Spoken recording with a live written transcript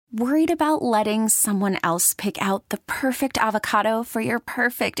Worried about letting someone else pick out the perfect avocado for your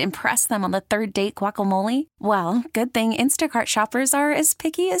perfect impress them on the third date guacamole? Well, good thing Instacart shoppers are as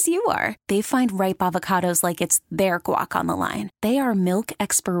picky as you are. They find ripe avocados like it's their guac on the line. They are milk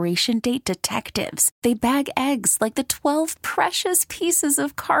expiration date detectives. They bag eggs like the 12 precious pieces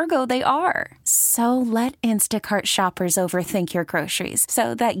of cargo they are. So let Instacart shoppers overthink your groceries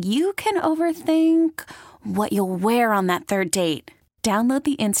so that you can overthink what you'll wear on that third date. Download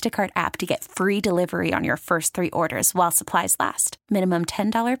the Instacart app to get free delivery on your first 3 orders while supplies last. Minimum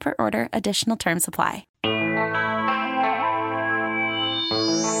 $10 per order. Additional terms apply.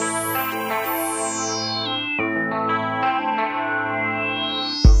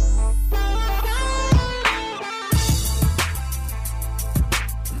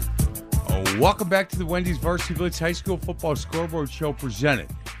 Welcome back to the Wendy's Varsity Blitz High School Football Scoreboard Show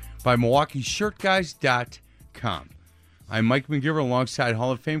presented by MilwaukeeShirtGuys.com. I'm Mike McGivern alongside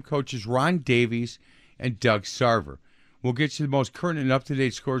Hall of Fame coaches Ron Davies and Doug Sarver. We'll get you the most current and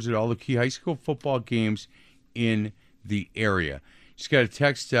up-to-date scores at all the key high school football games in the area. Just got a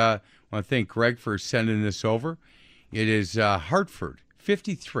text. I want to thank Greg for sending this over. It is Hartford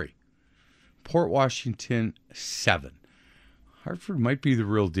 53, Port Washington 7. Hartford might be the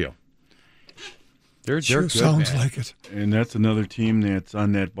real deal. They're sure good, sounds man. like it. And that's another team that's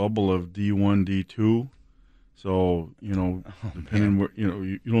on that bubble of D1, D2. So, depending where,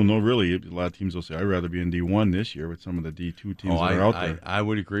 you don't know really. A lot of teams will say, I'd rather be in D1 this year with some of the D2 teams that are out there. I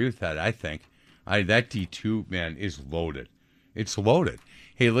would agree with that, I think. That D2, man, is loaded. It's loaded.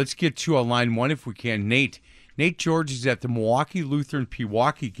 Hey, let's get to line 1 if we can. Nate George is at the Milwaukee Lutheran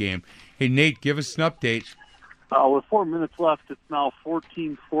Pewaukee game. Hey, Nate, give us an update. With 4 minutes left, it's now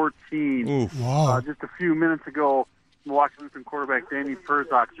 14-14. Oof. Wow. Just a few minutes ago, Milwaukee Lutheran quarterback Danny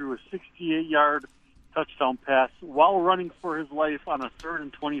Perzak threw a 68-yard touchdown pass while running for his life on a 3rd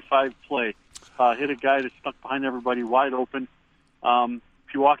and 25 play. Hit a guy that stuck behind everybody wide open.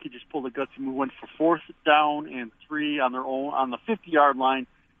 Pewaukee just pulled a gutsy move, went for 4th down and 3 on their own on the 50-yard line,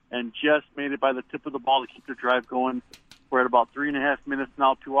 and just made it by the tip of the ball to keep their drive going. We're at about 3.5 minutes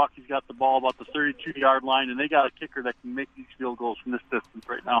now. Pewaukee's got the ball about the 32-yard line, and they got a kicker that can make these field goals from this distance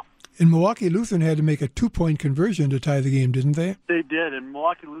right now. And Milwaukee Lutheran had to make a 2-point conversion to tie the game, didn't they? They did, and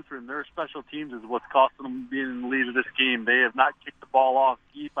Milwaukee Lutheran, their special teams is what's costing them being in the lead of this game. They have not kicked the ball off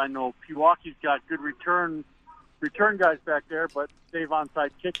deep. I know Pewaukee's got good return guys back there, but they've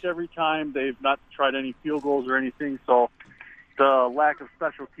onside kicked every time. They've not tried any field goals or anything, so the lack of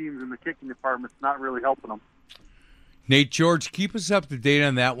special teams in the kicking department is not really helping them. Nate George, keep us up to date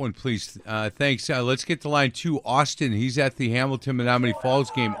on that one, please. Thanks. Let's get to line 2. Austin, he's at the Hamilton Menominee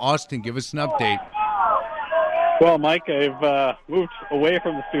Falls game. Austin, give us an update. Well, Mike, I've moved away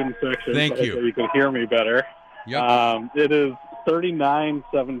from the student section. Thank you. So you can hear me better. Yep. It is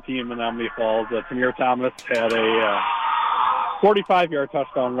 39-17 Menominee Falls. Tamir Thomas had a 45-yard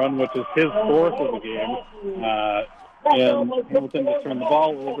touchdown run, which is his 4th of the game. And Hamilton just turned the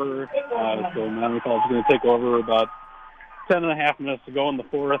ball over. So Menominee Falls is going to take over about 10.5 minutes to go in the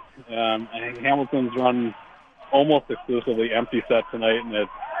 4th. I think Hamilton's run almost exclusively empty set tonight, and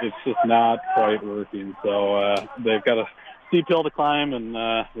it's just not quite working. So they've got a steep hill to climb, and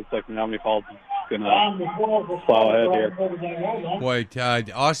looks like Menominee Falls is going to plow ahead here. Boy,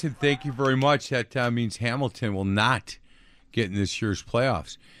 Austin, thank you very much. That means Hamilton will not get in this year's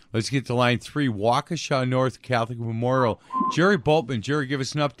playoffs. Let's get to line 3, Waukesha North Catholic Memorial. Jerry Boltman. Jerry, give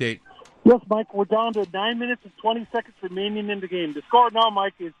us an update. Yes, Mike, we're down to 9 minutes and 20 seconds remaining in the game. The score now,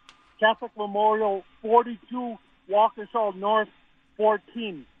 Mike, is Catholic Memorial 42, Waukesha North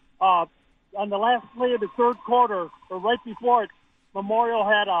 14. On the last play of the third quarter, or right before it, Memorial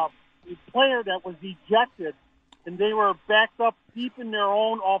had a player that was ejected, and they were backed up deep in their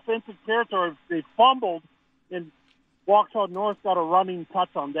own offensive territory. They fumbled, and Waukesha North got a running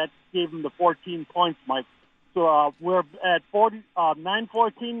touchdown. That gave them the 14 points, Mike. So we're at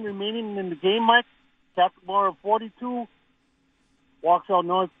 9:14 remaining in the game, Mike. Catholic Memorial 42, Waukesha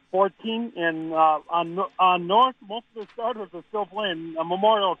North 14, and on North, most of the starters are still playing.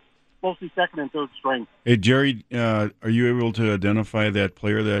 Memorial mostly second and third string. Hey, Jerry, are you able to identify that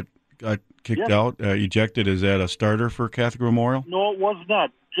player that got kicked out, ejected? Is that a starter for Catholic Memorial? No, it was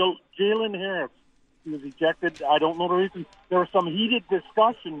not. Jalen Harris. He was ejected. I don't know the reason. There was some heated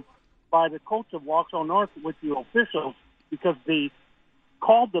discussion by the coach of Waukesha North with the officials because they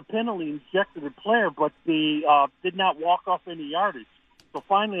called the penalty and ejected the player, but they did not walk off any yardage. So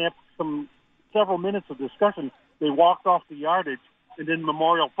finally, after several minutes of discussion, they walked off the yardage, and then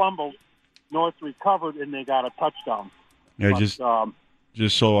Memorial fumbled. North recovered, and they got a touchdown. Yeah, but,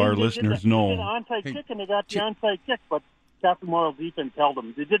 just so our listeners know. They did an onside kick, and they got the onside kick, but Catholic Memorial defense held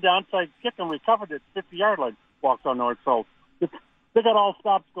them. They did the onside kick and recovered it 50-yard line, Waukesha North. So they got all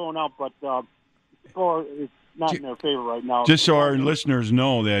stops going up, but the score is not in their favor right now. Just so our listeners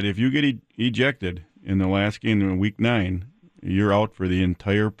know that if you get ejected in the last game in Week 9, you're out for the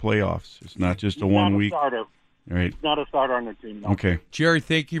entire playoffs. It's not just a 1 week. Starter. Right. Not a starter on their team. No. Okay. Jerry,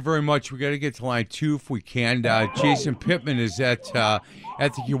 thank you very much. We got to get to line 2 if we can. Jason Pittman is at the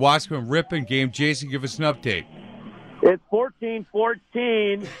Kewaskum Ripon game. Jason, give us an update. It's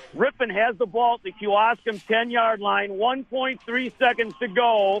 14-14. Ripon has the ball at the Kewaskum 10-yard line. 1.3 seconds to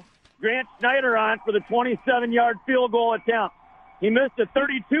go. Grant Schneider on for the 27-yard field goal attempt. He missed a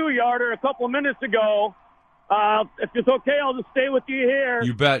 32-yarder a couple of minutes ago. If it's okay, I'll just stay with you here.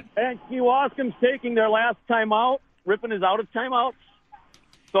 You bet. And Kewaskum's taking their last timeout. Ripon is out of timeouts.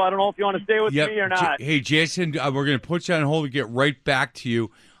 So I don't know if you want to stay with me or not. Hey, Jason, we're going to put you on hold and get right back to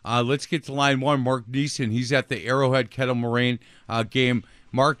you. Let's get to line 1, Mark Neeson. He's at the Arrowhead Kettle Moraine game.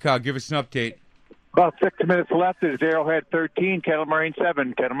 Mark, give us an update. About 6 minutes left. It's Arrowhead 13, Kettle Moraine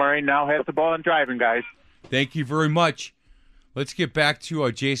 7. Kettle Moraine now has the ball and driving, guys. Thank you very much. Let's get back to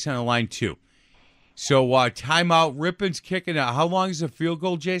Jason on line 2. So, timeout. Ripon's kicking out. How long is the field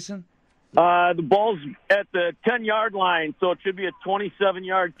goal, Jason? The ball's at the 10-yard line, so it should be a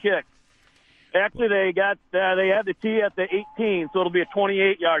 27-yard kick. Actually, they had the tee at the 18, so it'll be a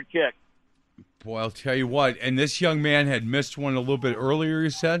 28-yard kick. Boy, I'll tell you what. And this young man had missed one a little bit earlier, you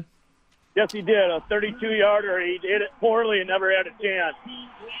said? Yes, he did. A 32-yarder. He did it poorly and never had a chance.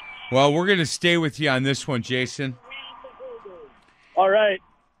 Well, we're going to stay with you on this one, Jason. All right.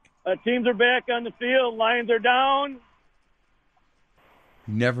 Teams are back on the field. Lines are down.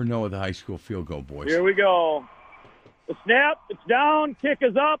 You never know with a high school field goal, boys. Here we go. The snap, it's down, kick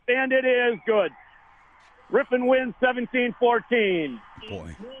is up, and it is good. Ripon wins 17-14.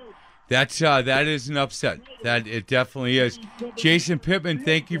 Boy, that is an upset. That it definitely is. Jason Pittman,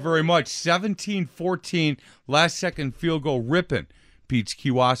 thank you very much. 17-14, last-second field goal. Ripon beats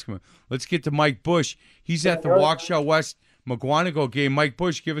Kewaskum. Let's get to Mike Bush. He's at the Waukesha West McGuanago game. Mike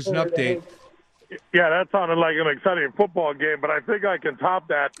Bush, give us an update. Yeah, that sounded like an exciting football game, but I think I can top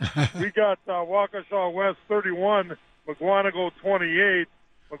that. We got Waukesha West 31, McGuanago 28.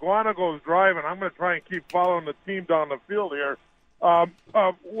 McGuanago's driving. I'm going to try and keep following the team down the field here.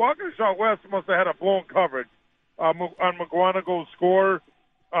 Waukesha West must have had a blown coverage on McGuanago's score.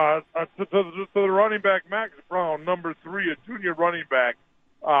 To the running back, Max Brown, number 3, a junior running back.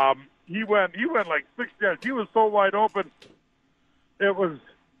 He went like 6 yards. He was so wide open. It was,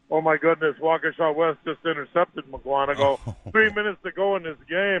 oh my goodness, Waukesha West just intercepted McGuanago. 3 minutes to go in this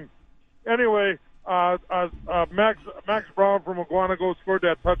game. Anyway, Max Brown from McGuanago scored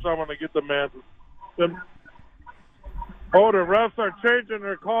that touchdown when they get the man. The refs are changing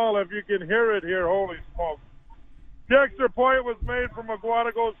their call. If you can hear it here, holy smoke. The extra point was made from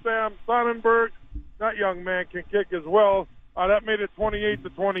McGuanago Sam Sonnenberg. That young man can kick as well. That made it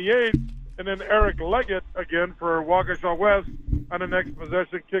 28-28. And then Eric Leggett, again, for Waukesha West, on the next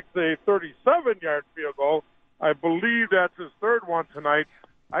possession, kicks a 37-yard field goal. I believe that's his third one tonight.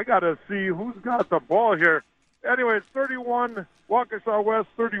 I got to see who's got the ball here. Anyway, it's 31, Waukesha West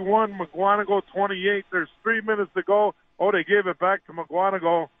 31, McGuanago 28. There's 3 minutes to go. Oh, they gave it back to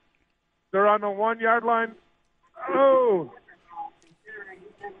McGuanago. They're on the 1-yard line. Oh!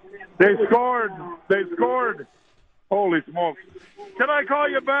 They scored. Holy smokes. Can I call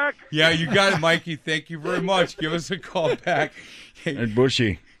you back? Yeah, you got it, Mikey. Thank you very much. Give us a call back. Hey,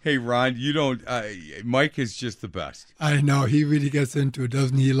 Bushy. Hey, Ron, you don't Mike is just the best. I know. He really gets into it,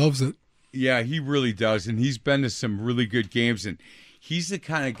 doesn't he? He loves it. Yeah, he really does. And he's been to some really good games. And he's the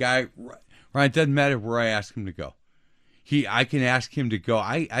kind of guy, Ron, it doesn't matter where I ask him to go. I can ask him to go.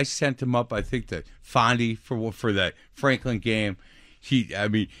 I sent him up, I think, to Fondy for the Franklin game.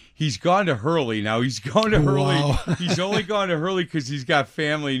 He's gone to Hurley now. He's gone to Hurley. Wow. He's only gone to Hurley because he's got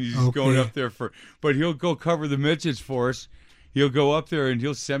family and he's going up there but he'll go cover the midgets for us. He'll go up there and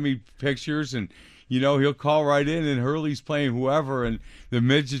he'll send me pictures and, he'll call right in and Hurley's playing whoever and the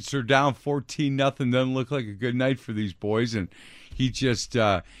midgets are down 14-0. Doesn't look like a good night for these boys. And he just,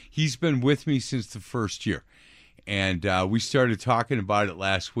 he's been with me since the first year. And we started talking about it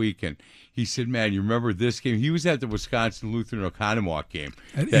last week, and he said, man, you remember this game? He was at the Wisconsin Lutheran Oconomowoc game.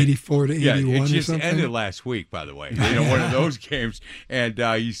 At 84-81 yeah, it or just something? ended last week, by the way. One of those games. And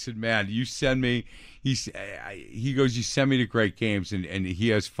he said, man, you send me – he goes, you send me to great games, and he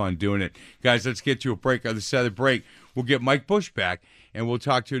has fun doing it. Guys, let's get to a break. On the side of the break, we'll get Mike Bush back, and we'll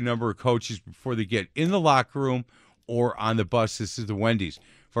talk to a number of coaches before they get in the locker room or on the bus. This is the Wendy's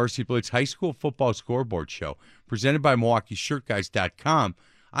Varsity Blitz High School Football Scoreboard Show, presented by MilwaukeeShirtGuys.com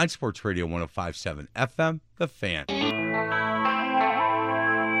on Sports Radio 105.7 FM, The Fan.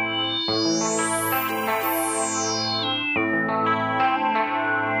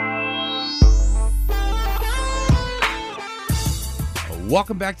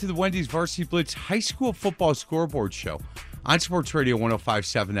 Welcome back to the Wendy's Varsity Blitz High School Football Scoreboard Show on Sports Radio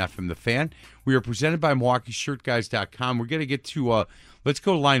 105.7 FM The Fan. We are presented by MilwaukeeShirtGuys.com. We're going to get to, let's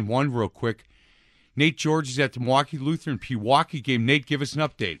go to line one real quick. Nate George is at the Milwaukee Lutheran Pewaukee game. Nate, give us an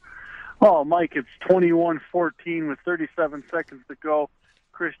update. Oh, Mike, it's 21-14 with 37 seconds to go.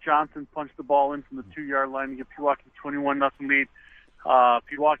 Chris Johnson punched the ball in from the 2-yard line to give Pewaukee 21-0 lead.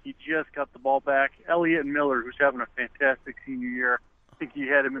 Pewaukee just got the ball back. Elliott Miller, who's having a fantastic senior year. I think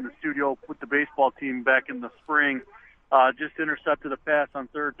you had him in the studio with the baseball team back in the spring. Just intercepted a pass on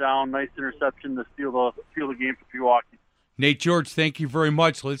third down. Nice interception to steal the game for Pewaukee. Nate George, thank you very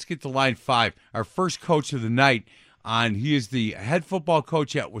much. Let's get to line five. Our first coach of the night. He is the head football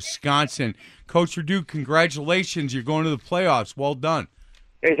coach at Wisconsin. Coach Verduke, congratulations. You're going to the playoffs. Well done.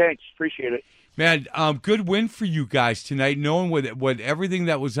 Hey, thanks. Appreciate it. Man, good win for you guys tonight. Knowing what everything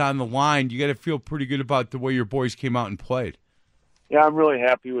that was on the line, you got to feel pretty good about the way your boys came out and played. Yeah, I'm really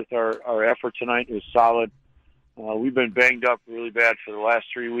happy with our effort tonight. It was solid. We've been banged up really bad for the last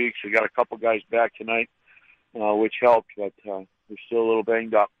 3 weeks. We got a couple guys back tonight, which helped, but we're still a little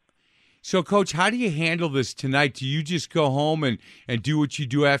banged up. So, Coach, how do you handle this tonight? Do you just go home and do what you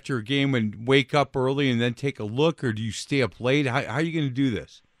do after a game and wake up early and then take a look, or do you stay up late? How are you going to do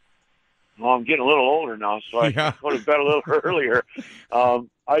this? Well, I'm getting a little older now, so I go to bed a little earlier.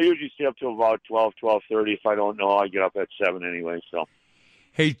 I usually stay up till about 12:30. If I don't know, I get up at 7 anyway. So,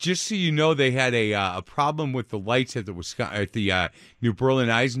 hey, just so you know, they had a problem with the lights at the New Berlin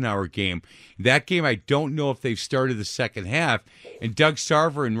Eisenhower game. That game, I don't know if they've started the second half. And Doug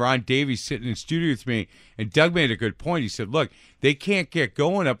Sarver and Ron Davies sitting in studio with me, and Doug made a good point. He said, "Look, they can't get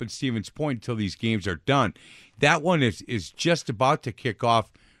going up at Stevens Point until these games are done." That one is just about to kick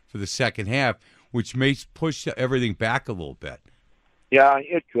off for the second half, which may push everything back a little bit. Yeah,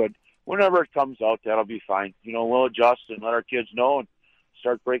 it could. Whenever it comes out, that'll be fine. We'll adjust and let our kids know and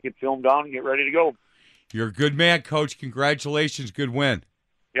start breaking film down and get ready to go. You're a good man, Coach. Congratulations. Good win.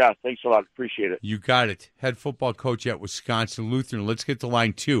 Yeah, thanks a lot. Appreciate it. You got it. Head football coach at Wisconsin Lutheran. Let's get to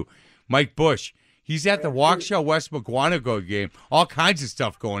line two. Mike Bush. He's at the Waukesha West Mukwonago game. All kinds of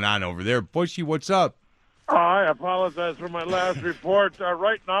stuff going on over there. Bushy, what's up? I apologize for my last report.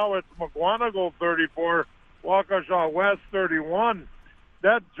 Right now it's Mukwonago 34, Waukesha West 31.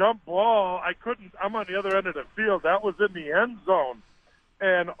 That jump ball, I'm on the other end of the field. That was in the end zone.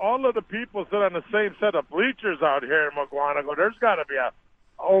 And all of the people sit on the same set of bleachers out here in Mukwonago. There's got to be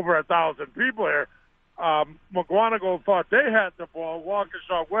over 1,000 people here. Mukwonago thought they had the ball.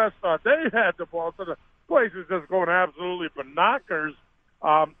 Waukesha West thought they had the ball. So the place is just going absolutely binoculars.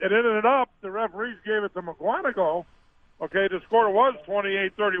 It ended up, the referees gave it to Mukwonago. Okay, the score was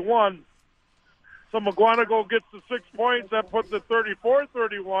 28-31. So Mukwonago gets the 6 points. That puts it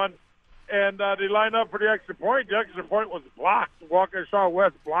 34-31. And they line up for the extra point. The extra point was blocked. Waukesha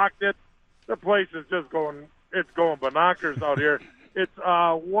West blocked it. The place is just going binoculars out here. It's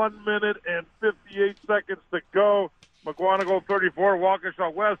 1 minute and 58 seconds to go. Mukwonago 34,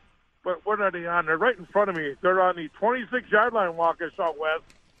 Waukesha West. But what are they on? They're right in front of me. They're on the 26-yard line, Waukesha West,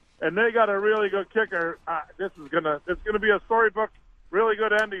 and they got a really good kicker. It's gonna be a storybook, really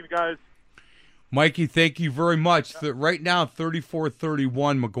good ending, guys. Mikey, thank you very much. Right now,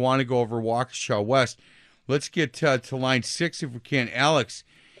 34-31, Mukwonago over Waukesha West. Let's get to line 6 if we can. Alex.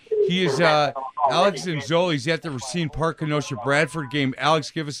 He is Alex Zanzola. He's at the Racine Park Kenosha Bradford game.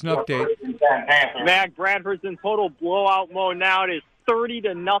 Alex, give us an update. Mac, Bradford's in total blowout mode now. It is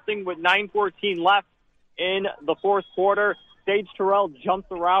 30-0 with 9:14 left in the fourth quarter. Sage Terrell jumps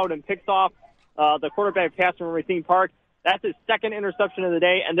around and picks off the quarterback pass from Racine Park. That's his second interception of the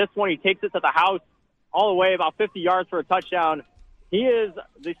day, and this one he takes it to the house all the way about 50 yards for a touchdown. He is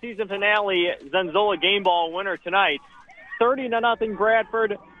the season finale Zanzola game ball winner tonight. 30-0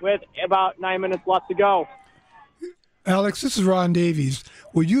 Bradford with about 9 minutes left to go. Alex, this is Ron Davies.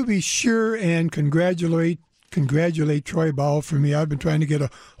 Will you be sure and congratulate Troy Ball for me? I've been trying to get a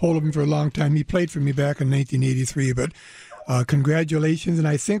hold of him for a long time. He played for me back in 1983, but congratulations. And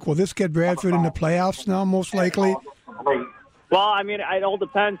I think, will this get Bradford in the playoffs now, most likely? Well, I mean, it all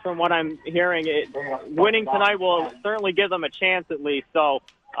depends from what I'm hearing. Winning tonight will certainly give them a chance at least, so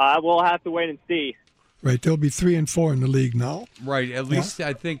we'll have to wait and see. Right, they'll be 3-4 in the league now. Right, at least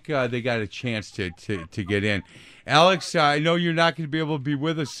I think they got a chance to get in. Alex, I know you're not going to be able to be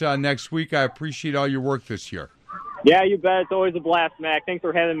with us next week. I appreciate all your work this year. Yeah, you bet. It's always a blast, Mac. Thanks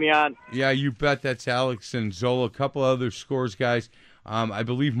for having me on. Yeah, you bet. That's Alex and Zola. A couple other scores, guys. I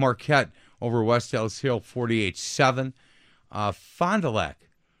believe Marquette over West Ellis Hill, 48-7. Fond du Lac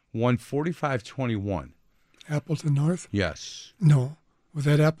won 45-21. Appleton North? Yes. No. Was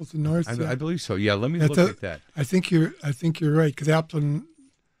that Appleton North? I believe so. Yeah, let me look at that. I think you're right, because Appleton.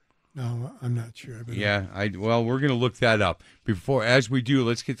 No, I'm not sure. But yeah, well, we're going to look that up. As we do,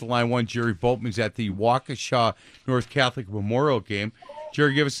 let's get to line one. Jerry Boltman's at the Waukesha North Catholic Memorial game.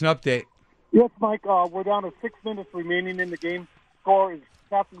 Jerry, give us an update. Yes, Mike. We're down to 6 minutes remaining in the game. Score is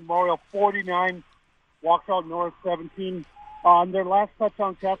Catholic Memorial 49, Waukesha North 17. On their last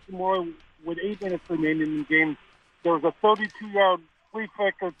touchdown, Catholic Memorial, with 8 minutes remaining in the game, there was a 32-yard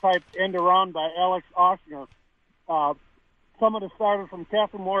flea-flicker type end around by Alex Oshner. Some of the starters from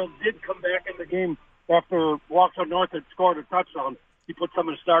Catholic Memorial did come back in the game after Waukesha North had scored a touchdown. He put some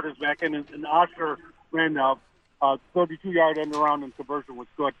of the starters back in, and Oshner ran a 32-yard end around, and conversion was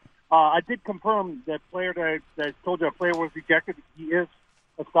good. I did confirm that player that I told you a player was ejected. He is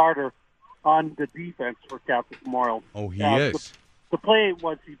a starter on the defense for Catholic Memorial. Oh, he is. The play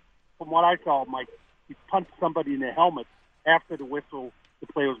was, from what I saw, Mike, he punched somebody in the helmet after the whistle. The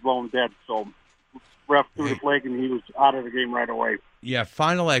play was blown dead, so ref threw the flag, and he was out of the game right away. Yeah,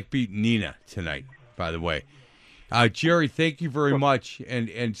 Final Act beat Neenah tonight, by the way. Jerry, thank you very much.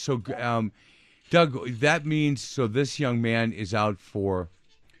 And so, Doug, that means this young man is out for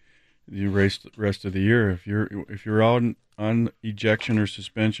the rest of the year. If you're out on ejection or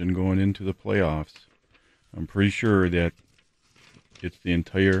suspension going into the playoffs, I'm pretty sure that it's the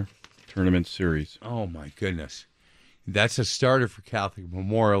entire tournament series. Oh my goodness, that's a starter for Catholic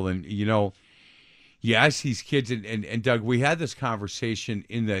Memorial, and you ask these kids, and Doug, we had this conversation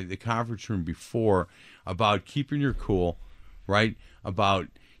in the conference room before about keeping your cool, right? About,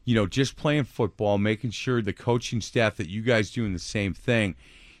 just playing football, making sure the coaching staff that you guys doing the same thing.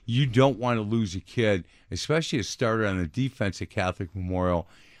 You don't want to lose a kid, especially a starter on the defense at Catholic Memorial,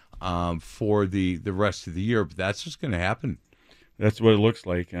 for the rest of the year. But that's what's going to happen. That's what it looks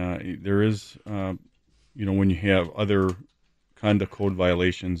like. There is, when you have other conduct code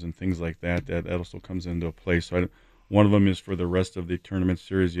violations and things like that also comes into play. So one of them is for the rest of the tournament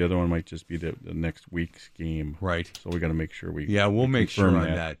series. The other one might just be the next week's game. Right. So we got to make sure we'll make sure on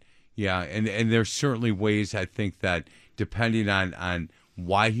that. Yeah, and there's certainly ways, I think, that depending on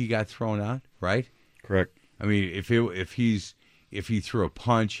why he got thrown out, right? Correct. I mean, if he threw a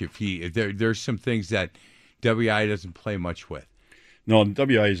punch, if there's some things that WI doesn't play much with. No,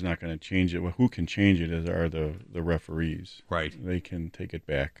 WI is not going to change it. Who can change it are the referees. Right. They can take it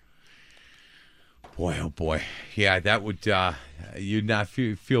back. Boy, oh boy. Yeah, that would you'd not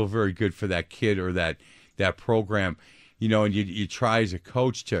feel very good for that kid or that program. And you try as a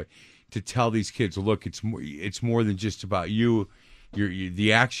coach to tell these kids, look, it's more than just about you.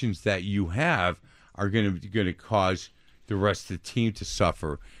 The actions that you have are going to cause the rest of the team to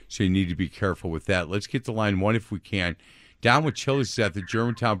suffer. So you need to be careful with that. Let's get to line one if we can. Don with Chili's at the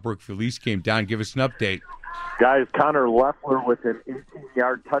Germantown Brookfield East game. Don, give us an update. Guys, Connor Leffler with an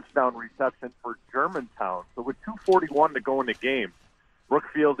 18-yard touchdown reception for Germantown. So with 2:41 to go in the game,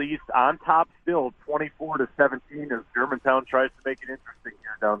 Brookfield East on top still 24-17 as Germantown tries to make it interesting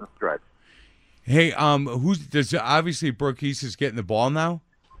here down the stretch. Hey, obviously Brook East is getting the ball now?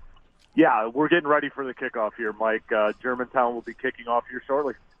 Yeah, we're getting ready for the kickoff here, Mike. Germantown will be kicking off here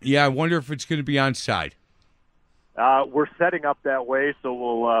shortly. Yeah, I wonder if it's going to be onside. We're setting up that way, so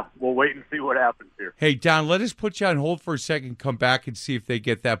we'll wait and see what happens here. Hey, Don, let us put you on hold for a second, come back and see if they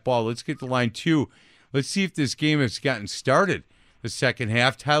get that ball. Let's get to line two. Let's see if this game has gotten started the second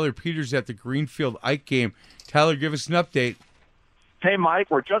half. Tyler Peters at the Greenfield Ike game. Tyler, give us an update. Hey, Mike,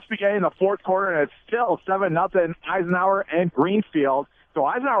 we're just beginning the fourth quarter, and it's still 7-0 Eisenhower and Greenfield. So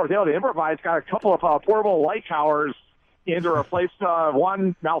Eisenhower was able to improvise, got a couple of portable light towers in to replace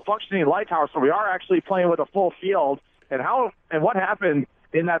one malfunctioning light tower. So we are actually playing with a full field. And what happened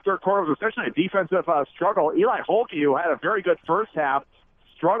in that third quarter was essentially a defensive struggle. Eli Holke, who had a very good first half,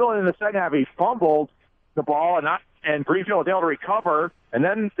 struggled in the second half. He fumbled the ball, and Greenfield was able to recover. And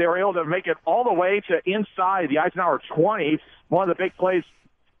then they were able to make it all the way to inside the Eisenhower 20. One of the big plays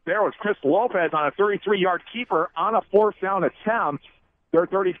there was Chris Lopez on a 33-yard keeper on a fourth down attempt. Their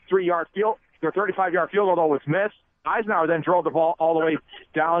 35-yard field goal, though, was missed. Eisenhower then drove the ball all the way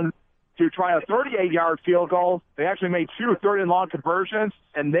down to try a 38-yard field goal. They actually made two third-and-long conversions,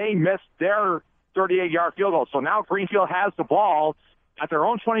 and they missed their 38-yard field goal. So now Greenfield has the ball at their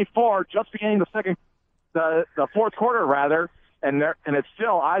own 24, just beginning the fourth quarter, rather, and it's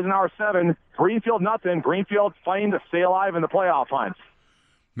still Eisenhower 7, Greenfield nothing. Greenfield fighting to stay alive in the playoff hunt.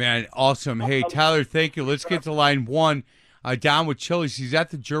 Man, awesome. Hey, Tyler, thank you. Let's get to line one. Down with Chili's. He's at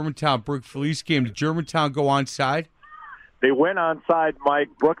the Germantown Brookfield East game. Did Germantown go onside? They went onside, Mike.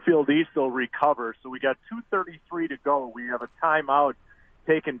 Brookfield East will recover. So we got 2:33 to go. We have a timeout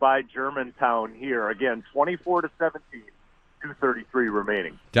taken by Germantown here. Again, 24-17. 2:33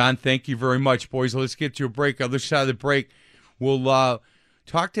 remaining. Don, thank you very much, boys. Let's get to a break. On the other side of the break, we'll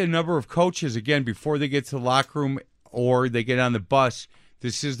talk to a number of coaches again before they get to the locker room or they get on the bus.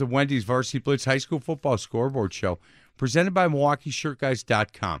 This is the Wendy's Varsity Blitz High School Football Scoreboard Show, presented by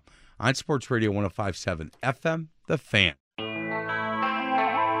MilwaukeeShirtGuys.com on Sports Radio 105.7 FM, The Fan.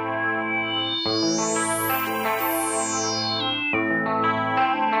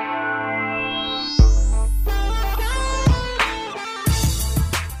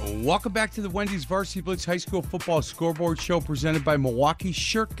 Welcome back to the Wendy's Varsity Blitz High School Football Scoreboard Show, presented by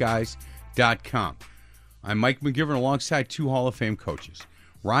MilwaukeeShirtGuys.com. I'm Mike McGivern alongside two Hall of Fame coaches,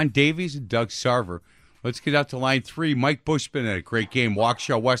 Ron Davies and Doug Sarver. Let's get out to line 3. Mike Bushman had a great game,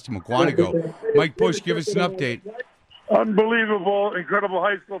 Waukesha West and McGuanago. Mike Bush, give us an update. Unbelievable, incredible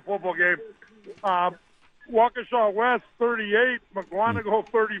high school football game. Waukesha West 38, McGuanago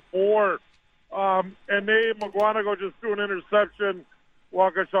 34. And McGuanago just threw an interception.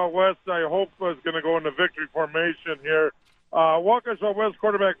 Waukesha West, I hope, is going to go into victory formation here. Waukesha West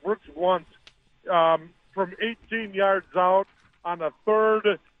quarterback Brooks Blunt from 18 yards out on a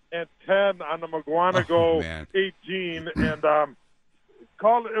 3rd and 10 on the McGuanago 18. And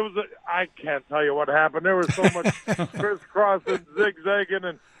I can't tell you what happened. There was so much crisscrossing, zigzagging,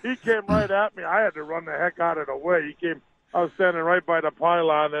 and he came right at me. I had to run the heck out of the way. I was standing right by the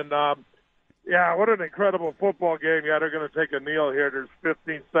pylon, and yeah, what an incredible football game. Yeah, they're going to take a kneel here. There's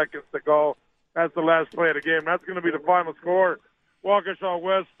 15 seconds to go. That's the last play of the game. That's going to be the final score. Waukesha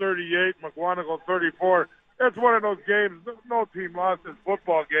West 38, McGuanago 34. It's one of those games. No team lost this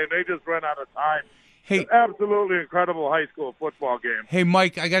football game. They just ran out of time. Hey, absolutely incredible high school football game. Hey,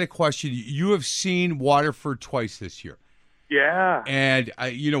 Mike, I got a question. You have seen Waterford twice this year. Yeah. And,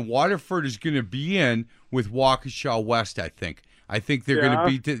 Waterford is going to be in with Waukesha West, I think. I think they're going to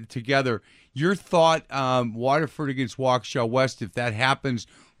be together. Your thought, Waterford against Waukesha West, if that happens,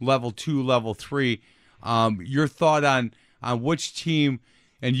 level 2, level 3, your thought on which team,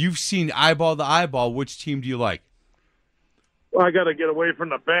 and you've seen eyeball to eyeball, which team do you like? Well, I got to get away from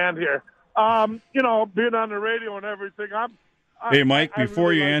the band here. Being on the radio and everything, Hey, Mike,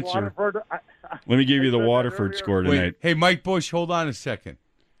 before you answer, let me give you the Waterford score tonight. Wait, hey, Mike Bush, hold on a second.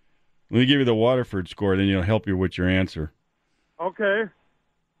 Let me give you the Waterford score, then it'll help you with your answer. Okay.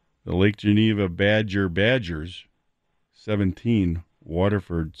 The Lake Geneva Badgers, 17.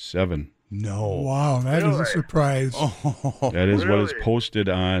 Waterford, 7. No. Wow, that is a surprise. Oh, that is what is posted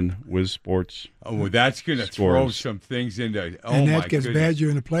on Wiz Sports. Oh, well, that's going to throw some things into. And that gets Badger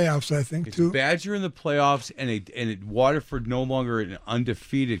in the playoffs, I think, too. Badger in the playoffs, and Waterford no longer an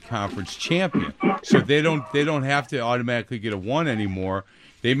undefeated conference champion, so they don't have to automatically get a 1 anymore.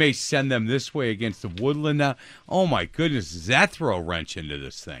 They may send them this way against the Woodland now. Oh, my goodness, does that throw a wrench into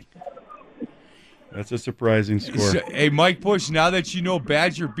this thing? That's a surprising score. So, hey, Mike Bush, now that you know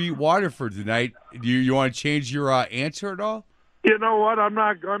Badger beat Waterford tonight, do you want to change your answer at all? You know what? I'm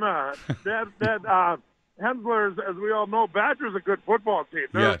not going to. That Hensler's, as we all know, Badger's a good football team.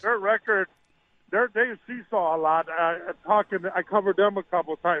 Their record, they seesaw a lot. I covered them a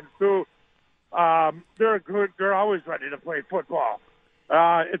couple times, too. They're good. They're always ready to play football.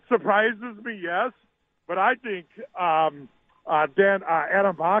 It surprises me, yes, but I think Adam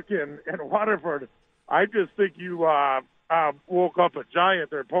Bach and Waterford, I just think you woke up a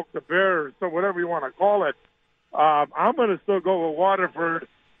giant or poked the bear, or so whatever you want to call it. I'm going to still go with Waterford,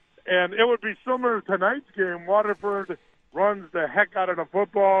 and it would be similar to tonight's game. Waterford runs the heck out of the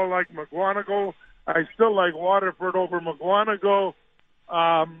football like McGuanago. I still like Waterford over McGuanago.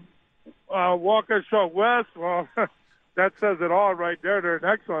 Waukesha West, well, that says it all right there. They're an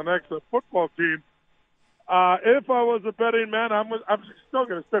excellent football team. If I was a betting man, I'm still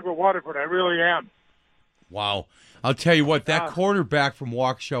going to stick with Waterford. I really am. Wow. I'll tell you what, that quarterback from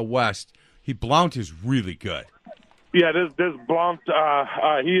Waukesha West, Blount is really good. Yeah, this Blount,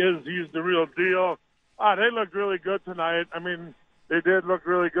 he's the real deal. They looked really good tonight. I mean, they did look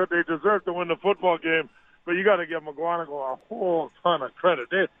really good. They deserve to win the football game, but you got to give McGuanago a whole ton of credit.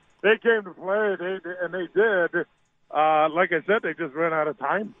 They came to play, and they did. Like I said, they just ran out of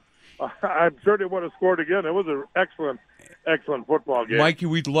time. I'm sure they would have scored again. It was an excellent football game. Mikey,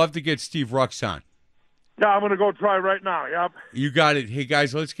 we'd love to get Steve Rux on. Yeah, I'm going to go try right now. Yep. You got it. Hey,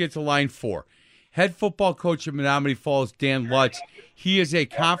 guys, let's get to line 4. Head football coach at Menominee Falls, Dan Lutz. He is a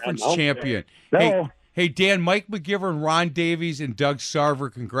conference champion. Hey, Dan, Mike McGivern, Ron Davies, and Doug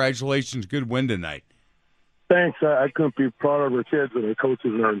Sarver, congratulations. Good win tonight. Thanks. I couldn't be prouder of our kids and our coaches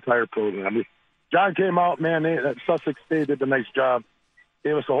and our entire program. I mean, John came out, man, Sussex State did a nice job.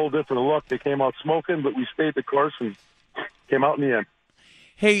 Gave us a whole different look. They came out smoking, but we stayed the course and came out in the end.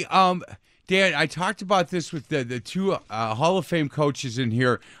 Hey, Dan, I talked about this with the two Hall of Fame coaches in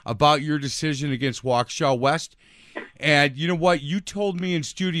here about your decision against Waukesha West. And you know what? You told me in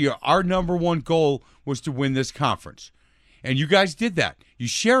studio our number one goal was to win this conference. And you guys did that. You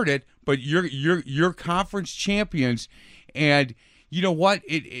shared it, but you're conference champions. And you know what?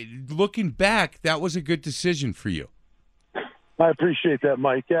 Looking back, that was a good decision for you. I appreciate that,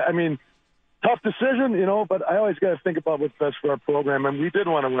 Mike. Yeah, I mean, tough decision, but I always got to think about what's best for our program. And we did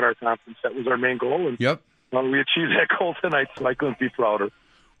want to win our conference. That was our main goal. And yep. We achieved that goal tonight, so I couldn't be prouder.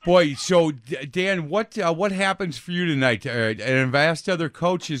 Boy, so Dan, what happens for you tonight? And if I asked other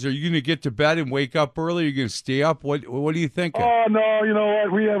coaches, are you going to get to bed and wake up early? Are you going to stay up? What do you think? Oh, no, you know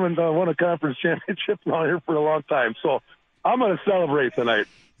what? We haven't won a conference championship around here for a long time. So I'm going to celebrate tonight.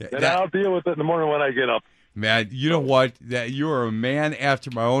 And I'll deal with it in the morning when I get up. Man, you know what? That you are a man after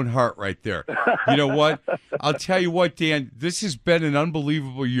my own heart right there. You know what? I'll tell you what, Dan, this has been an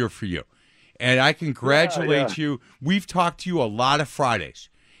unbelievable year for you. And I congratulate you. We've talked to you a lot of Fridays.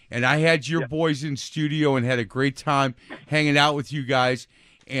 And I had your boys in studio and had a great time hanging out with you guys.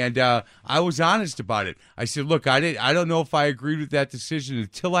 And I was honest about it. I said, look, I don't know if I agreed with that decision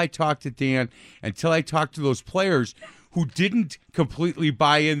until I talked to Dan, until I talked to those players who didn't completely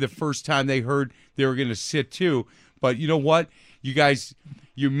buy in the first time they heard they were going to sit too. But you know what? You guys,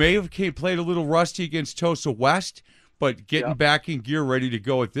 you may have played a little rusty against Tosa West, but getting back in gear, ready to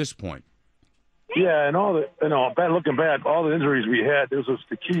go at this point. Yeah, and looking back, all the injuries we had, this was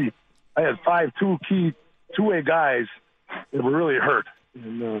the key. I had 5 key two-way guys that were really hurt.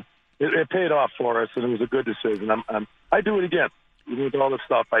 And it paid off for us, and it was a good decision. I do it again. Even with all this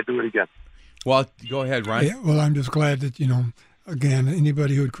stuff, I do it again. Well, go ahead, Ryan. Yeah, well, I'm just glad that, again,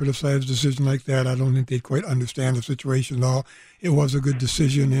 anybody who would criticize a decision like that, I don't think they'd quite understand the situation at all. It was a good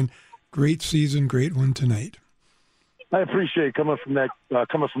decision, and great season, great one tonight. I appreciate coming from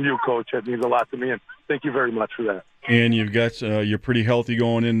you, Coach. That means a lot to me, and thank you very much for that. And you've got you're pretty healthy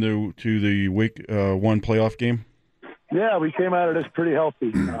going into the week 1 playoff game. Yeah, we came out of this pretty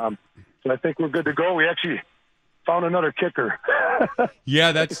healthy, so I think we're good to go. We actually found another kicker.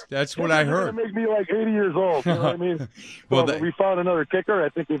 Yeah, that's what I heard. It's going to make me like 80 years old. You know what I mean? Well, we found another kicker. I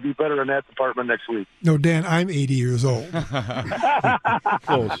think we'll be better in that department next week. No, Dan, I'm 80 years old.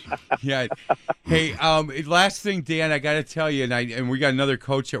 Close. Yeah. Hey, last thing, Dan, I got to tell you, and we got another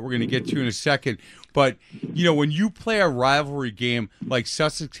coach that we're going to get to in a second. But, when you play a rivalry game like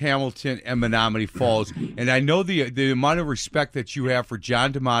Sussex-Hamilton and Menominee Falls, and I know the amount of respect that you have for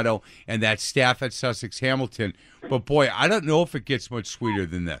John D'Amato and that staff at Sussex-Hamilton, but, boy, I don't know if it gets much sweeter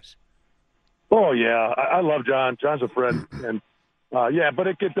than this. Oh, yeah. I love John. John's a friend. And, but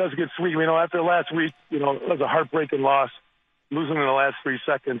it does get sweet. After last week, it was a heartbreaking loss, losing in the last 3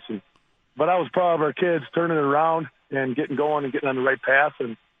 seconds. But I was proud of our kids turning it around and getting going and getting on the right path.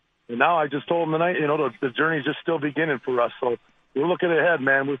 And now I just told them tonight, the journey's just still beginning for us. So we're looking ahead,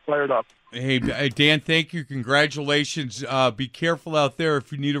 man. We're fired up. Hey, Dan, thank you. Congratulations. Be careful out there.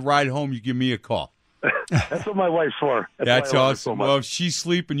 If you need a ride home, you give me a call. That's what my wife's for. That's awesome. Well, if she's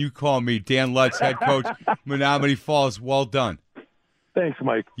sleeping, you call me. Dan Lutz, head coach, Menominee Falls. Well done. Thanks,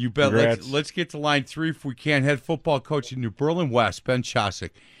 Mike. You bet. Let's get to line 3 if we can. Head football coach in New Berlin West, Ben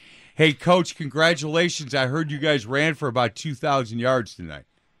Chosick. Hey, Coach, congratulations. I heard you guys ran for about 2,000 yards tonight.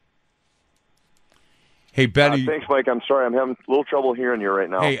 Hey, Ben. Thanks, Mike. I'm sorry. I'm having a little trouble hearing you right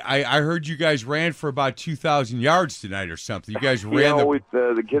now. Hey, I heard you guys ran for about 2,000 yards tonight or something. You guys ran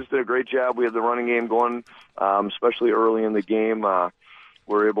the kids did a great job. We had the running game going, especially early in the game.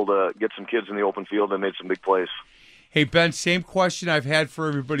 We were able to get some kids in the open field and made some big plays. Hey, Ben, same question I've had for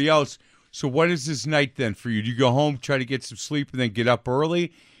everybody else. So what is this night then for you? Do you go home, try to get some sleep, and then get up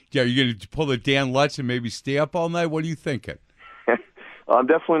early? Yeah, are you going to pull the Dan Lutz and maybe stay up all night? What are you thinking? I'm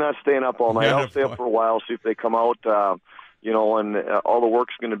definitely not staying up all night. I'll stay up for a while, see if they come out, and all the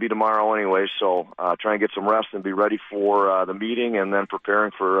work's going to be tomorrow anyway, so try and get some rest and be ready for the meeting and then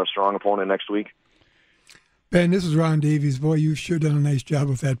preparing for a strong opponent next week. Ben, this is Ron Davies. Boy, you've sure done a nice job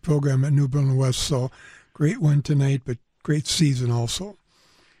with that program at New Berlin West, so great win tonight, but great season also.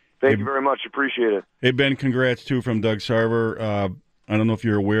 Thank you very much. Appreciate it. Hey, Ben, congrats, too, from Doug Sarver. I don't know if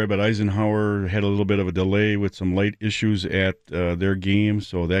you're aware, but Eisenhower had a little bit of a delay with some light issues at their game,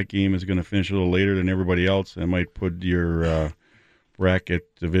 so that game is going to finish a little later than everybody else. That might put your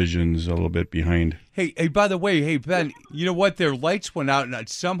bracket divisions a little bit behind. Hey, by the way, Ben, you know what? Their lights went out, and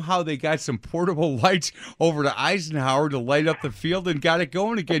somehow they got some portable lights over to Eisenhower to light up the field and got it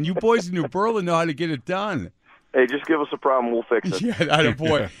going again. You boys in New Berlin know how to get it done. Hey, just give us a problem. We'll fix it. Yeah,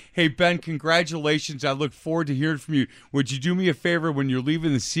 boy. Hey, Ben, congratulations. I look forward to hearing from you. Would you do me a favor when you're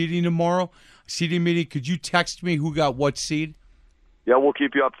leaving the seating tomorrow, seating meeting, could you text me who got what seed? Yeah, we'll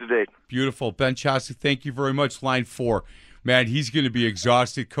keep you up to date. Beautiful. Ben Chosky, thank you very much. Line 4. Man, he's going to be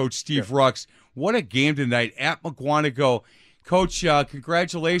exhausted. Coach Steve Rux, what a game tonight at Mukwonago. Coach,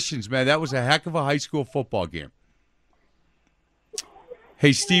 congratulations, man. That was a heck of a high school football game.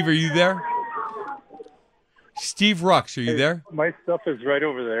 Hey, Steve, are you there? Steve Rux, are you there? My stuff is right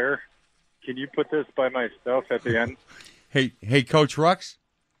over there. Can you put this by my stuff at the end? Hey, Coach Rux?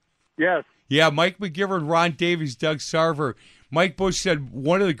 Yes. Yeah, Mike McGivern, Ron Davies, Doug Sarver. Mike Bush said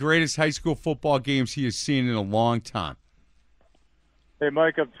one of the greatest high school football games he has seen in a long time. Hey,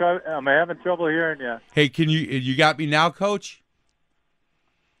 Mike, I'm having trouble hearing you. Hey, can you got me now, Coach?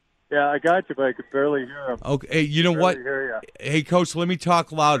 Yeah, I got you, but I could barely hear him. Okay, hey, you know what? Hey, Coach, let me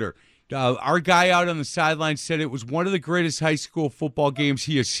talk louder. Our guy out on the sideline said it was one of the greatest high school football games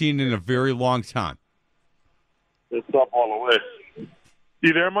he has seen in a very long time. It's up all the way.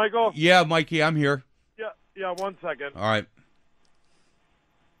 You there, Michael? Yeah, Mikey, I'm here. Yeah, 1 second. All right.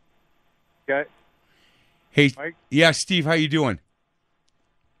 Okay. Hey, Mike? Yeah, Steve, how you doing?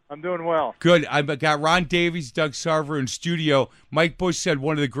 I'm doing well. Good. I've got Ron Davies, Doug Sarver in studio. Mike Bush said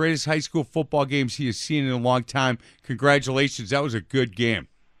one of the greatest high school football games he has seen in a long time. Congratulations. That was a good game.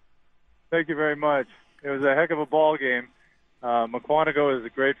 Thank you very much. It was a heck of a ball game. Mukwonago is a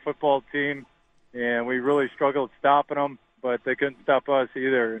great football team, and we really struggled stopping them, but they couldn't stop us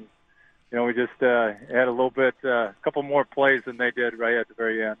either. And, we just had a little bit, a couple more plays than they did right at the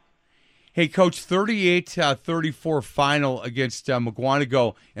very end. Hey, Coach, 38-34 final against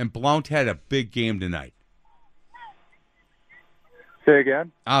Mukwonago, and Blount had a big game tonight. Say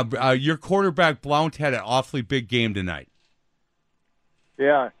again? Your quarterback, Blount, had an awfully big game tonight.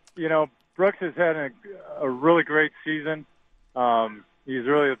 Yeah, Brooks has had a really great season. He's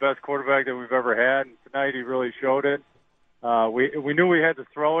really the best quarterback that we've ever had, and tonight he really showed it. We knew we had to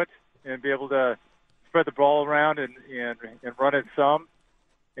throw it and be able to spread the ball around and run it some.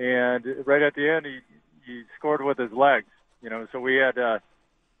 And right at the end, he scored with his legs. So we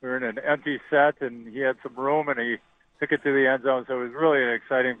were in an empty set, and he had some room, and he took it to the end zone. So it was really an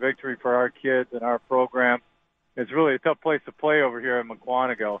exciting victory for our kids and our program. It's really a tough place to play over here in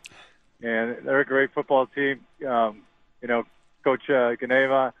Mukwonago, and they're a great football team. Coach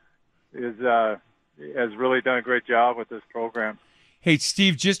Geneva has really done a great job with this program. Hey,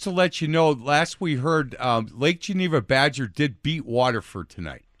 Steve, just to let you know, last we heard, Lake Geneva Badger did beat Waterford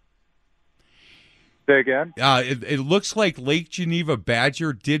tonight. Say again? It looks like Lake Geneva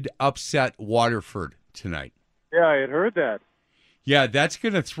Badger did upset Waterford tonight. Yeah, I had heard that. Yeah, that's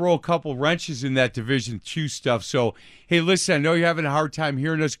going to throw a couple wrenches in that Division II stuff. So, hey, listen, I know you're having a hard time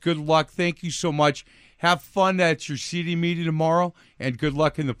hearing us. Good luck. Thank you so much. Have fun at your seeding meeting tomorrow, and good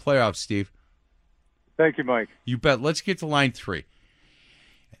luck in the playoffs, Steve. Thank you, Mike. You bet. Let's get to line 3.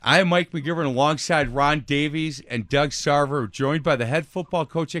 I am Mike McGivern alongside Ron Davies and Doug Sarver, joined by the head football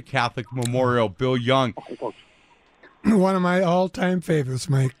coach at Catholic Memorial, Bill Young. One of my all-time favorites,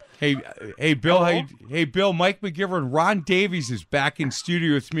 Mike. Hey, Bill. Hey, Bill. Mike McGivern. Ron Davies is back in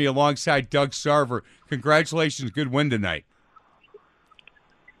studio with me alongside Doug Sarver. Congratulations, good win tonight.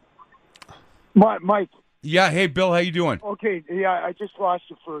 Mike. Yeah. Hey, Bill. How you doing? Okay. Yeah, I just lost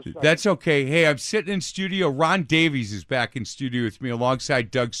you for a second. That's okay. Hey, I'm sitting in studio. Ron Davies is back in studio with me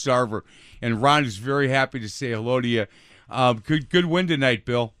alongside Doug Sarver, and Ron is very happy to say hello to you. Good win tonight,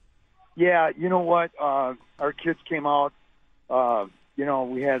 Bill. Yeah. You know what? Our kids came out.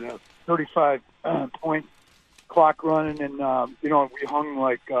 We had a 35-point clock running, and we hung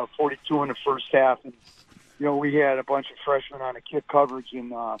like 42 in the first half, and we had a bunch of freshmen on a kid coverage,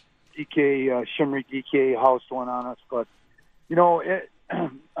 and Shimry DK housed one on us. But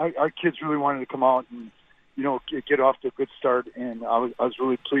our kids really wanted to come out and get off to a good start, and I was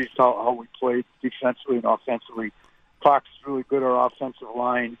really pleased how we played defensively and offensively. Fox is really good. Our offensive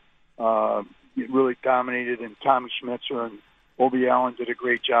line really dominated, and Tommy Schmitzer and Obie Allen did a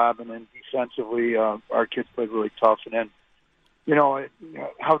great job, and then defensively, our kids played really tough. And then,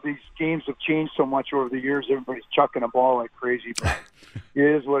 how these games have changed so much over the years. Everybody's chucking a ball like crazy, but it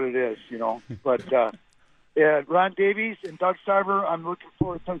is what it is, But Ron Davies and Doug Sarver, I'm looking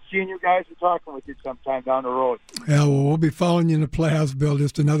forward to seeing you guys and talking with you sometime down the road. Yeah, well, we'll be following you in the playoffs, Bill.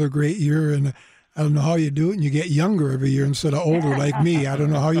 Just another great year, and I don't know how you do it, and you get younger every year instead of older like me. I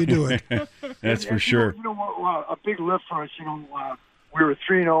don't know how you do it. That's for sure. A big lift for us. We were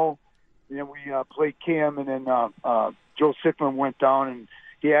 3-0, and then we played Cam, and then Joe Sickman went down, and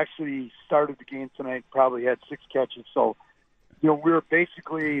he actually started the game tonight, probably had 6 catches. So, we were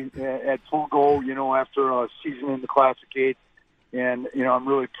basically at full go, after a season in the Classic 8. And, I'm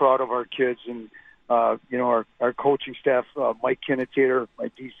really proud of our kids and, our coaching staff, Mike Kinnitator, my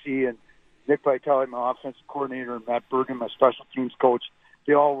DC, and Nick Vitale, my offensive coordinator, and Matt Bergen, my special teams coach.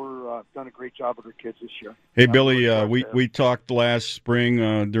 They all were done a great job with their kids this year. Hey, Billy, we talked last spring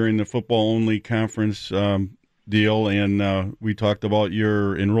during the football-only conference deal, and we talked about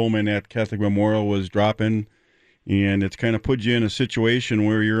your enrollment at Catholic Memorial was dropping, and it's kind of put you in a situation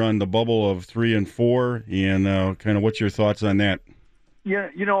where you're on the bubble of 3 and 4, and kind of what's your thoughts on that? Yeah,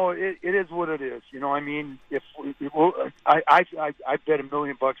 it is what it is. I mean, if I bet $1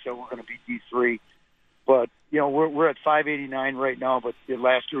 million that we're going to be D3, but we're at 589 right now. But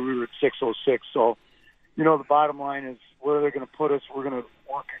last year we were at 606. So, the bottom line is where they're going to put us. We're going to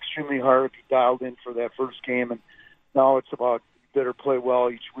work extremely hard to be dialed in for that first game, and now it's about better play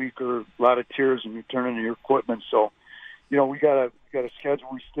well each week, or a lot of tears and returning to your equipment. So, we got a schedule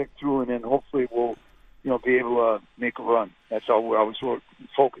we stick to, and then hopefully we'll be able to make a run. That's all I was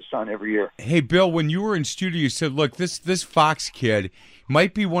focused on every year. Hey, Bill, when you were in studio, you said, look, this Fox kid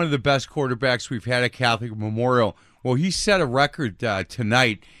might be one of the best quarterbacks we've had at Catholic Memorial. Well, he set a record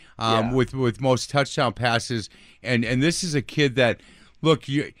tonight with most touchdown passes, and this is a kid that, look,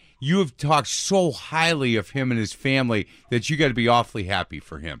 you have talked so highly of him and his family that you got to be awfully happy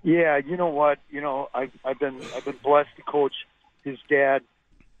for him. Yeah, you know what? I've been blessed to coach his dad,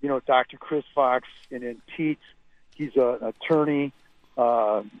 Dr. Chris Fox, and then Pete. He's an attorney,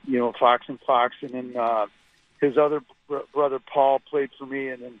 Fox and Fox, and then his other brother Paul played for me,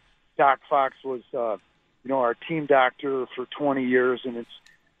 and then Doc Fox was, our team doctor for 20 years, and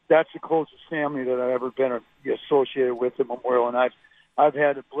that's the closest family that I've ever been associated with at Memorial, and I've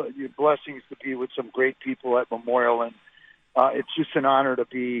had the blessings to be with some great people at Memorial, and it's just an honor to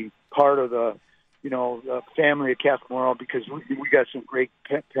be part of the family at Catholic Memorial, because we got some great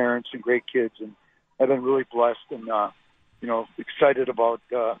parents and great kids, and I've been really blessed and, excited about,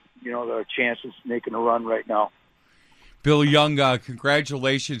 the chances of making a run right now. Bill Young,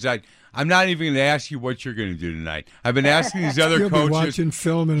 congratulations. I'm not even going to ask you what you're going to do tonight. I've been asking these other You'll coaches. Be watching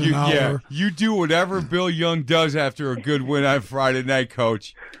film in an hour. Yeah, you do whatever Bill Young does after a good win on Friday night,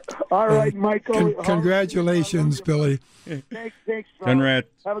 Coach. All right, Michael. Congratulations, Billy. Thanks. Conrad.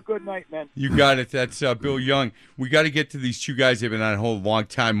 Have a good night, man. You got it. That's Bill Young. We got to get to these two guys. They've been on hold a long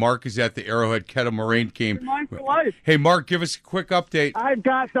time. Mark is at the Arrowhead Kettle Moraine game. Hey, Mark, give us a quick update. I've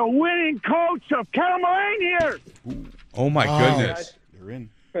got the winning coach of Kettle Moraine here. Oh, my goodness. They're in.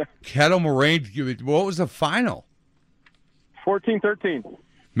 Kettle Moraine, what was the final? 14-13.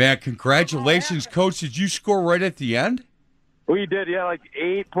 Man, congratulations, Coach. Did you score right at the end? We did, yeah, like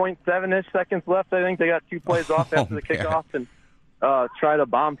 8.7-ish seconds left. I think they got 2 plays off after the kickoff and tried to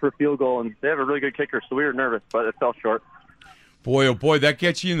bomb for a field goal, and they have a really good kicker, so we were nervous, but it fell short. Boy, oh boy, that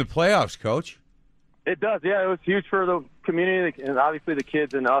gets you in the playoffs, Coach. It does, yeah. It was huge for the community, and obviously the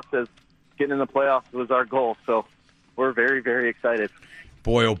kids and us as getting in the playoffs was our goal, so we're very, very excited.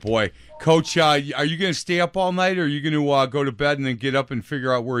 Boy, oh boy. Coach, are you going to stay up all night, or are you going to go to bed and then get up and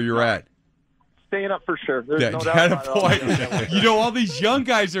figure out where you're at? Staying up for sure. There's no doubt about it. All these young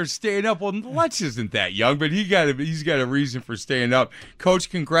guys are staying up. Well, Lutz isn't that young, but he's got a reason for staying up.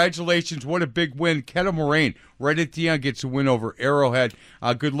 Coach, congratulations. What a big win. Kettle Moraine, right at the end, gets a win over Arrowhead.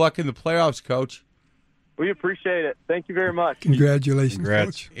 Good luck in the playoffs, Coach. We appreciate it. Thank you very much. Congratulations,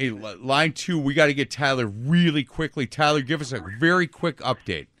 Coach. Hey, line 2, we got to get Tyler really quickly. Tyler, give us a very quick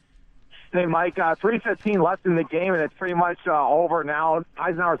update. Hey, Mike, 3:15 left in the game, and it's pretty much over now.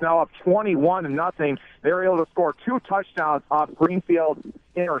 Eisenhower's now up 21-0. They were able to score 2 touchdowns off Greenfield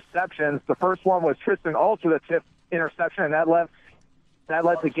interceptions. The first one was Tristan Ultra, the tip interception, and that led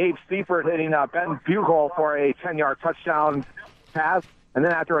to Gabe Seifert hitting Ben Bugel for a 10-yard touchdown pass. And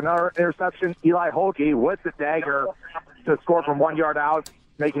then after another interception, Eli Holke with the dagger to score from 1 yard out,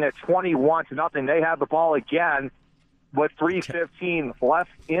 making it 21-0. They have the ball again with 3:15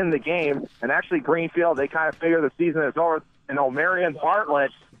 left in the game. And actually, Greenfield, they kind of figure the season is over. And O'Marion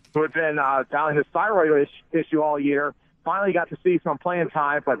Bartlett, who had been battling his thyroid issue all year, finally got to see some playing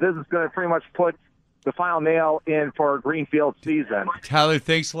time. But this is going to pretty much put the final nail in for Greenfield's season. Tyler,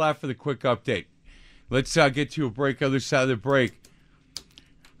 thanks a lot for the quick update. Let's get to a break. Other side of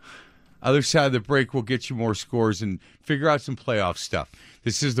the break, we'll get you more scores and figure out some playoff stuff.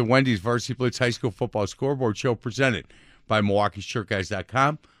 This is the Wendy's Varsity Blitz High School Football Scoreboard Show presented by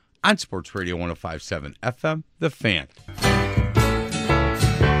MilwaukeeShirtGuys.com on Sports Radio 105.7 FM, The Fan.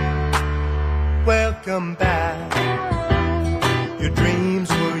 Welcome back. Your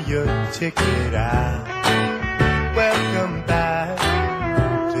dreams were your ticket out. Welcome back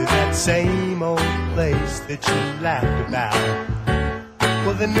to that same old place that you laughed about.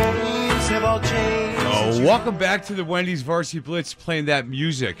 Well, the names have all changed. Welcome back to the Wendy's Varsity Blitz, playing that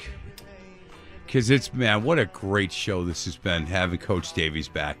music. because man, what a great show this has been, having Coach Davies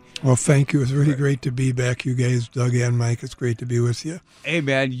back. Well, thank you. It's really great to be back, you guys, Doug and Mike. It's great to be with you. Hey,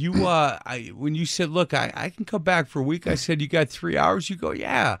 man, you when you said, look, I can come back for a week, I said, you got 3 hours? You go,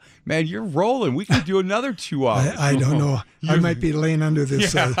 yeah, man, you're rolling. We can do another 2 hours. I don't know. I might be laying under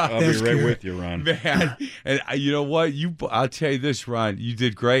this. Yeah. I'll be right with you, Ron. Man, and you know what? I'll tell you this, Ron, you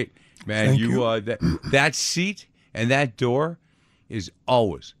did great. Man, Thank you. That seat and that door is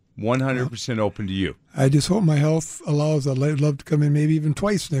always 100% open to you. I just hope my health allows. I'd love to come in maybe even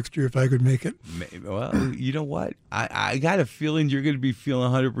twice next year if I could make it. Well, you know what? I got a feeling you're going to be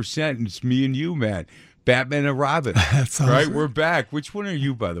feeling 100%, and it's me and you, man. Batman and Robin. Right? We're back. Which one are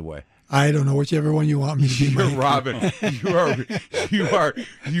you, by the way? I don't know, whichever one you want me to be. You're Robin.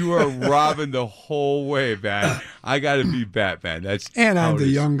 You are Robin the whole way, man. I got to be Batman. And I'm the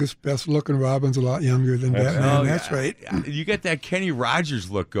youngest, best looking. Robin's a lot younger than Batman. That's right. You got that Kenny Rogers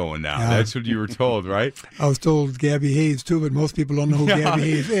look going now. Yeah. That's what you were told, right? I was told Gabby Hayes too, but most people don't know who Gabby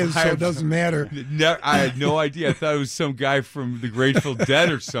Hayes is, so it doesn't matter. I had no idea. I thought it was some guy from the Grateful Dead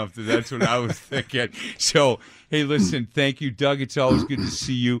or something. That's what I was thinking. So, hey, listen, thank you, Doug. It's always good to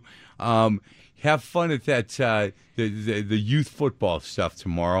see you. Have fun at that the youth football stuff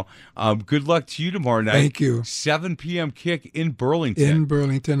tomorrow. Good luck to you tomorrow night. Thank you. 7 p.m. kick in Burlington. In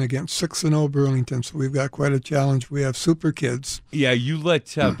Burlington against 6-0 Burlington. So we've got quite a challenge. We have super kids. Yeah, you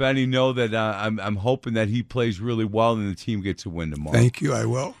let Benny know that I'm hoping that he plays really well and the team gets a win tomorrow. Thank you. I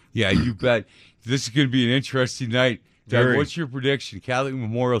will. Yeah, you bet. This is going to be an interesting night. Doug, what's your prediction? Catholic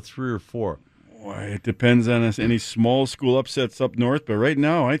Memorial 3 or 4? It depends on us. Any small school upsets up north, but right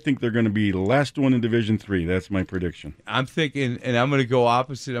now I think they're going to be the last one in Division 3. That's my prediction. I'm thinking, and I'm going to go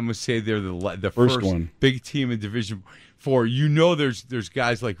opposite. I'm going to say they're the first one, big team in Division 4. You know, there's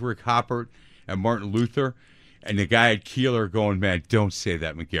guys like Rick Hoppert and Martin Luther, and the guy at Keeler going, man, don't say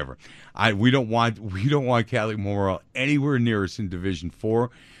that, McGivern. We don't want Catholic Memorial anywhere near us in Division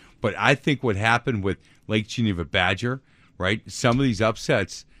 4. But I think what happened with Lake Geneva Badger, right? Some of these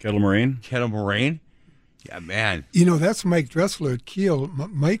upsets. Kettle Moraine. Yeah, man. You know, that's Mike Dressler at Kiel.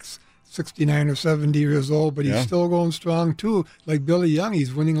 Mike's 69 or 70 years old, but he's still going strong, too. Like Billy Young,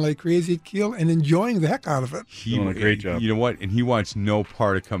 he's winning like crazy at Kiel and enjoying the heck out of it. He's doing a great job. You know what? And he wants no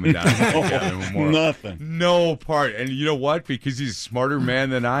part of coming down. Nothing. No part. And you know what? Because he's a smarter man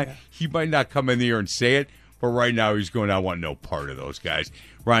than I, he might not come in here and say it, but right now he's going, I want no part of those guys.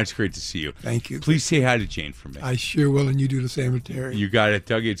 Ron, it's great to see you. Thank you. Please say hi to Jane for me. I sure will, and you do the same with Terry. You got it,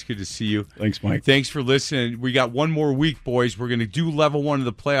 Dougie. It's good to see you. Thanks, Mike. Thanks for listening. We got one more week, boys. We're going to do level 1 of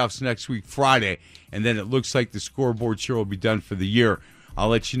the playoffs next week, Friday, and then it looks like the scoreboard show will be done for the year. I'll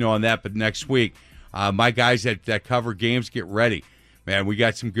let you know on that, but next week, my guys that cover games, get ready. Man, we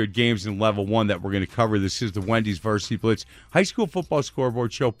got some good games in level 1 that we're going to cover. This is the Wendy's Varsity Blitz High School Football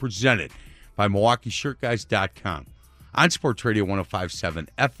Scoreboard Show presented by MilwaukeeShirtGuys.com. On Sports Radio 105.7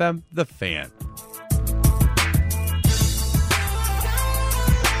 FM, The Fan.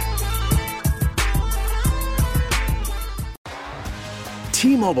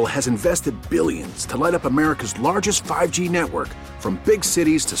 T-Mobile has invested billions to light up America's largest 5G network, from big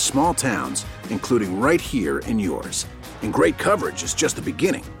cities to small towns, including right here in yours. And great coverage is just the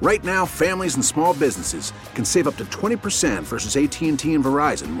beginning. Right now, families and small businesses can save up to 20% versus AT&T and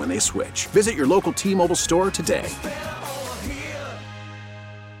Verizon when they switch. Visit your local T-Mobile store today.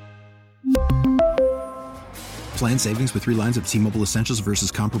 Plan savings with 3 lines of T-Mobile Essentials versus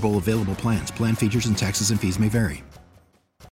comparable available plans. Plan features and taxes and fees may vary.